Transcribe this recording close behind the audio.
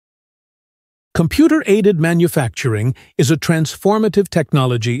Computer-aided manufacturing is a transformative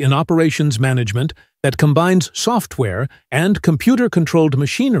technology in operations management that combines software and computer-controlled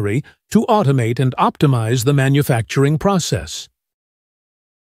machinery to automate and optimize the manufacturing process.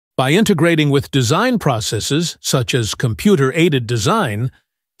 By integrating with design processes, such as computer-aided design,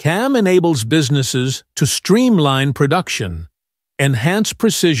 CAM enables businesses to streamline production, enhance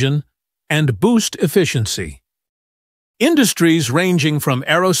precision, and boost efficiency. Industries ranging from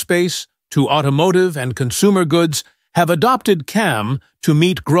aerospace to automotive and consumer goods have adopted CAM to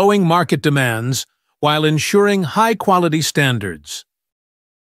meet growing market demands while ensuring high-quality standards.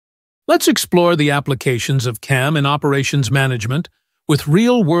 Let's explore the applications of CAM in operations management with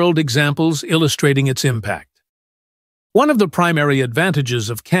real-world examples illustrating its impact. One of the primary advantages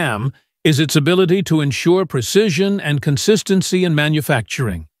of CAM is its ability to ensure precision and consistency in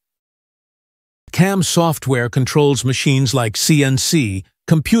manufacturing. CAM software controls machines like CNC,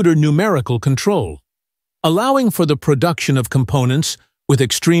 computer numerical control, allowing for the production of components with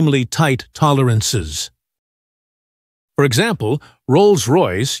extremely tight tolerances. For example,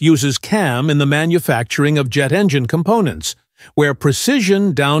 Rolls-Royce uses CAM in the manufacturing of jet engine components, where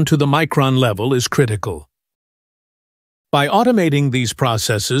precision down to the micron level is critical. By automating these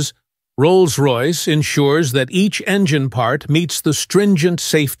processes, Rolls-Royce ensures that each engine part meets the stringent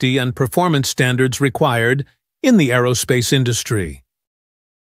safety and performance standards required in the aerospace industry.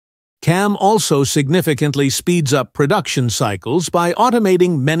 CAM also significantly speeds up production cycles by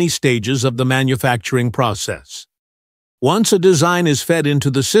automating many stages of the manufacturing process. Once a design is fed into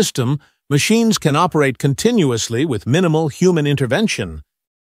the system, machines can operate continuously with minimal human intervention.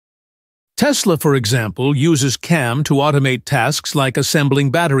 Tesla, for example, uses CAM to automate tasks like assembling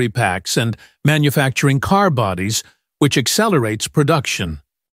battery packs and manufacturing car bodies, which accelerates production.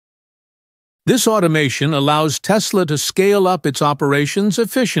 This automation allows Tesla to scale up its operations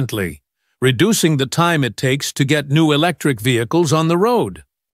efficiently, reducing the time it takes to get new electric vehicles on the road.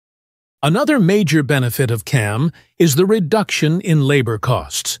 Another major benefit of CAM is the reduction in labor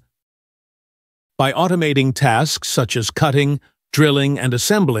costs. By automating tasks such as cutting, drilling, and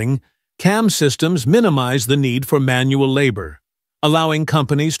assembling, CAM systems minimize the need for manual labor, allowing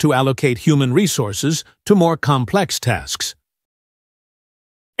companies to allocate human resources to more complex tasks.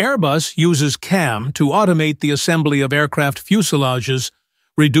 Airbus uses CAM to automate the assembly of aircraft fuselages,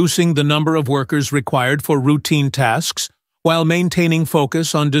 reducing the number of workers required for routine tasks while maintaining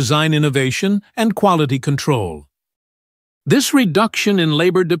focus on design innovation and quality control. This reduction in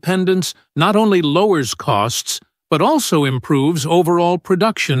labor dependence not only lowers costs, but also improves overall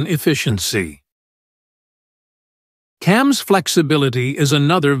production efficiency. CAM's flexibility is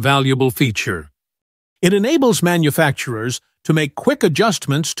another valuable feature. It enables manufacturers to make quick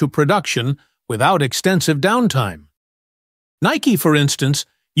adjustments to production without extensive downtime. Nike, for instance,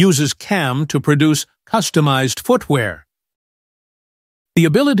 uses CAM to produce customized footwear. The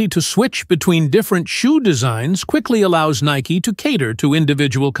ability to switch between different shoe designs quickly allows Nike to cater to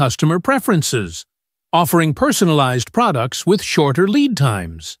individual customer preferences, offering personalized products with shorter lead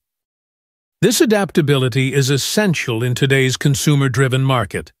times. This adaptability is essential in today's consumer-driven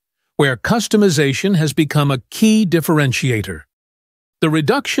market, where customization has become a key differentiator. The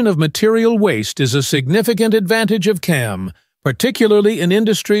reduction of material waste is a significant advantage of CAM, particularly in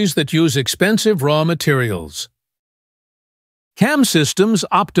industries that use expensive raw materials. CAM systems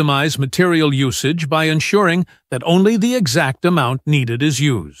optimize material usage by ensuring that only the exact amount needed is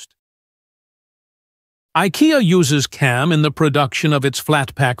used. IKEA uses CAM in the production of its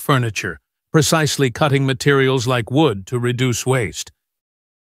flat-pack furniture, precisely cutting materials like wood to reduce waste.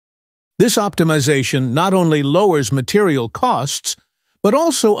 This optimization not only lowers material costs, but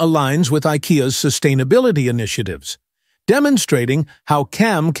also aligns with IKEA's sustainability initiatives, demonstrating how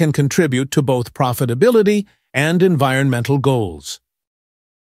CAM can contribute to both profitability and environmental goals.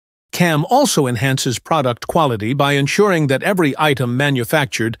 CAM also enhances product quality by ensuring that every item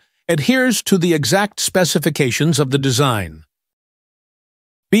manufactured adheres to the exact specifications of the design.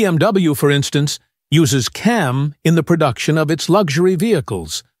 BMW, for instance, uses CAM in the production of its luxury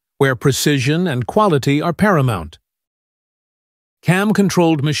vehicles, where precision and quality are paramount.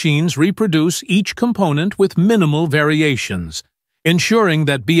 CAM-controlled machines reproduce each component with minimal variations, ensuring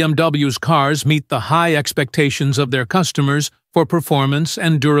that BMW's cars meet the high expectations of their customers for performance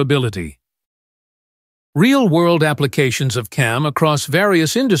and durability. Real-world applications of CAM across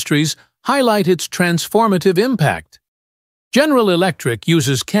various industries highlight its transformative impact. General Electric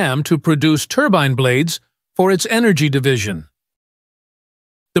uses CAM to produce turbine blades for its energy division.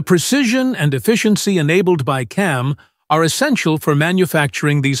 The precision and efficiency enabled by CAM are essential for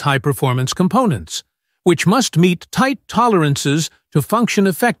manufacturing these high-performance components, which must meet tight tolerances to function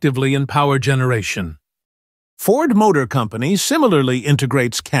effectively in power generation. Ford Motor Company similarly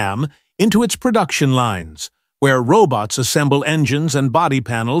integrates CAM into its production lines, where robots assemble engines and body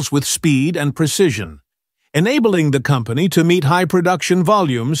panels with speed and precision, enabling the company to meet high production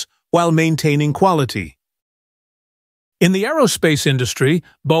volumes while maintaining quality. In the aerospace industry,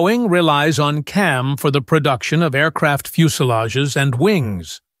 Boeing relies on CAM for the production of aircraft fuselages and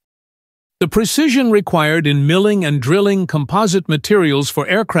wings. The precision required in milling and drilling composite materials for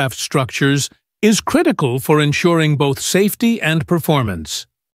aircraft structures is critical for ensuring both safety and performance.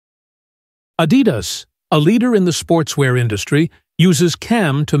 Adidas, a leader in the sportswear industry, uses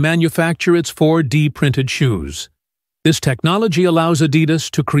CAM to manufacture its 4D printed shoes. This technology allows Adidas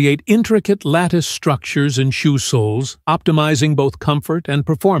to create intricate lattice structures in shoe soles, optimizing both comfort and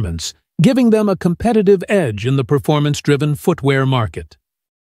performance, giving them a competitive edge in the performance-driven footwear market.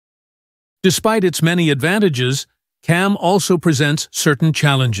 Despite its many advantages, CAM also presents certain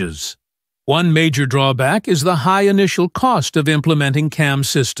challenges. One major drawback is the high initial cost of implementing CAM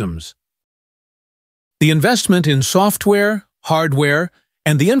systems. The investment in software, hardware,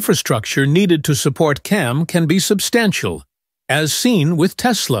 and the infrastructure needed to support CAM can be substantial, as seen with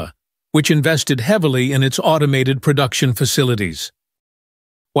Tesla, which invested heavily in its automated production facilities.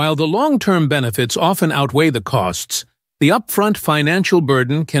 While the long-term benefits often outweigh the costs, the upfront financial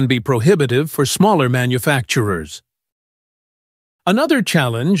burden can be prohibitive for smaller manufacturers. Another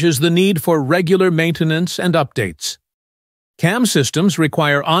challenge is the need for regular maintenance and updates. CAM systems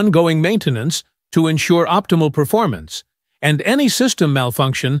require ongoing maintenance to ensure optimal performance, and any system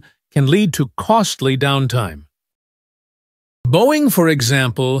malfunction can lead to costly downtime. Boeing, for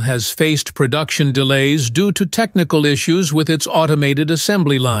example, has faced production delays due to technical issues with its automated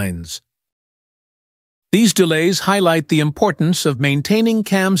assembly lines. These delays highlight the importance of maintaining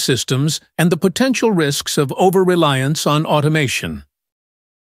CAM systems and the potential risks of over-reliance on automation.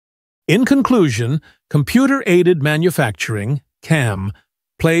 In conclusion, computer-aided manufacturing, CAM,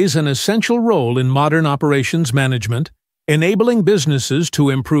 plays an essential role in modern operations management, enabling businesses to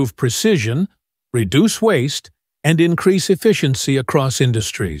improve precision, reduce waste, and increase efficiency across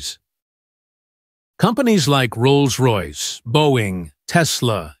industries. Companies like Rolls-Royce, Boeing,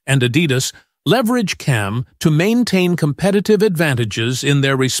 Tesla, and Adidas leverage CAM to maintain competitive advantages in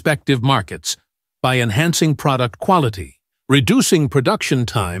their respective markets by enhancing product quality, reducing production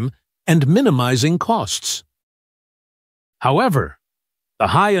time, and minimizing costs. However, the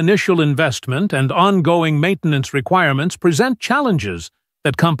high initial investment and ongoing maintenance requirements present challenges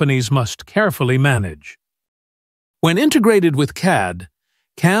that companies must carefully manage. When integrated with CAD,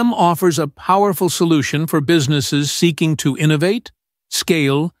 CAM offers a powerful solution for businesses seeking to innovate,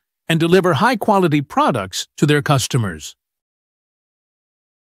 scale, and deliver high-quality products to their customers.